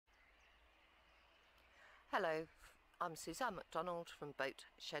Hello, I'm Suzanne MacDonald from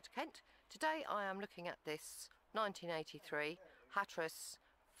Boatshed, Kent. Today I am looking at this 1983 Hatteras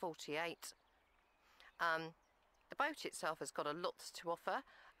 48. The boat itself has got a lot to offer.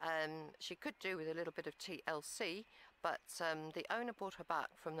 She could do with a little bit of TLC, but the owner brought her back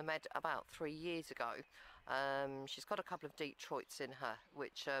from the Med about 3 years ago. She's got a couple of Detroits in her,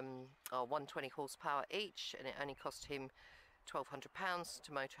 which are 120 horsepower each, and it only cost him £1,200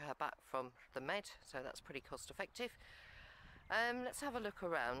 to motor her back from the Med, so that's pretty cost effective. Let's have a look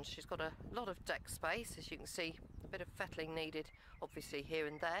around. She's got a lot of deck space, as you can see. A bit of fettling needed obviously here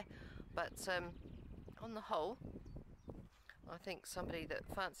and there, but on the whole I think somebody that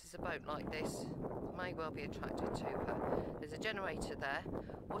fancies a boat like this may well be attracted to her. There's a generator there.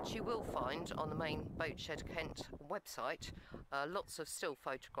 What you will find on the main Boatshed Kent website, lots of still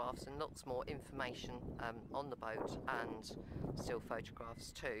photographs and lots more information on the boat, and still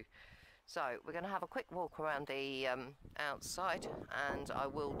photographs too. So we're going to have a quick walk around the outside, and I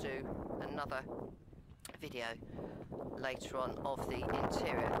will do another video later on of the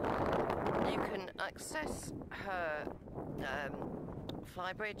interior. You can access her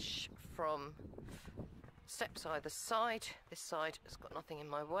flybridge from steps either side. This side has got nothing in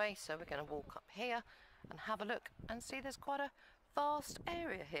my way, so we're going to walk up here and have a look and see there's quite a vast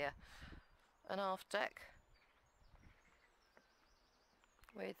area here. An aft deck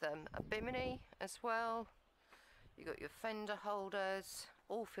with a bimini as well. You've got your fender holders.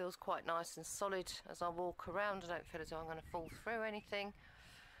 All feels quite nice and solid as I walk around. I don't feel as though I'm going to fall through anything.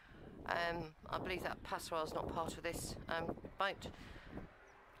 I believe that passerelle is not part of this boat.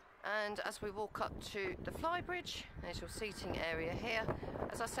 And as we walk up to the flybridge, there's your seating area here.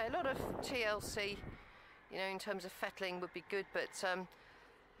 As I say, a lot of TLC, you know, in terms of fettling would be good, but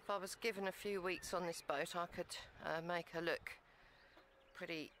if I was given a few weeks on this boat, I could make her look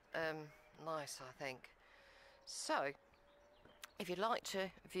pretty nice, I think. So if you'd like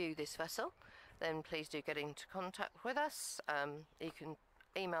to view this vessel, then please do get into contact with us. You can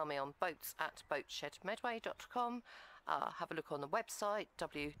email me on boats@boatshedmedway.com. Have a look on the website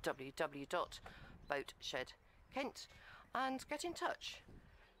www.boatshedkent and get in touch.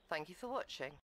 Thank you for watching.